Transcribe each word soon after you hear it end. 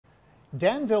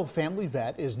Danville Family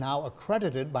Vet is now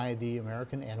accredited by the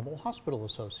American Animal Hospital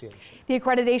Association. The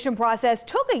accreditation process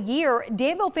took a year.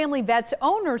 Danville Family Vet's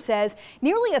owner says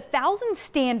nearly 1,000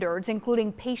 standards,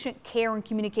 including patient care and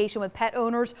communication with pet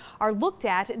owners, are looked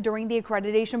at during the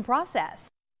accreditation process.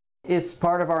 It's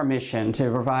part of our mission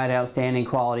to provide outstanding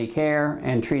quality care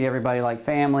and treat everybody like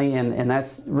family, and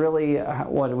that's really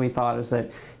what we thought, is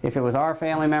that if it was our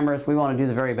family members, we want to do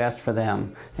the very best for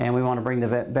them, and we want to bring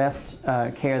the best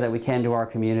care that we can to our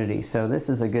community. So this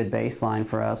is a good baseline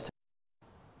for us.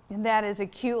 And that is a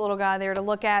cute little guy there to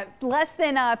look at. Less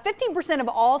than 15% of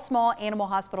all small animal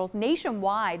hospitals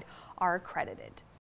nationwide are accredited.